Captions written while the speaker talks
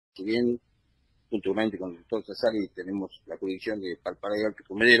Si bien puntualmente con el doctor Casari tenemos la jurisdicción de Palpara y Alto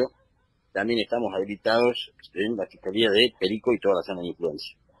Comedero, también estamos habilitados en la Fiscalía de Perico y toda la zona de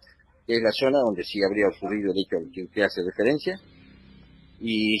influencia, que es la zona donde sí habría ocurrido el hecho al que usted hace referencia.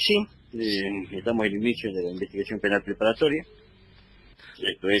 Y sí, estamos en el inicio de la investigación penal preparatoria.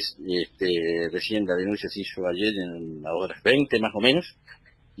 Esto es, recién la denuncia se hizo ayer en las horas 20 más o menos,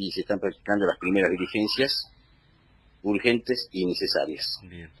 y se están practicando las primeras diligencias urgentes y necesarias.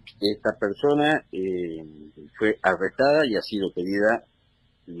 Bien. Esta persona fue arrestada y ha sido pedida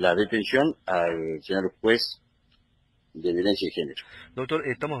la detención al señor juez de violencia de género. Doctor,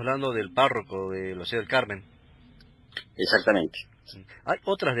 estamos hablando del párroco de la ciudad del Carmen. Exactamente. ¿Hay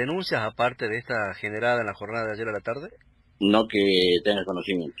otras denuncias aparte de esta generada en la jornada de ayer a la tarde? No que tenga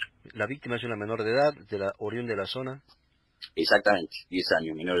conocimiento. La víctima es una menor de edad, oriunda de la zona. Exactamente, 10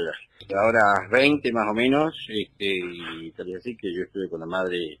 años, menor de edad. Ahora 20 más o menos, y tal vez así que yo estuve con la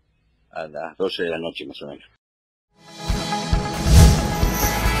madre a las 12 de la noche más o menos.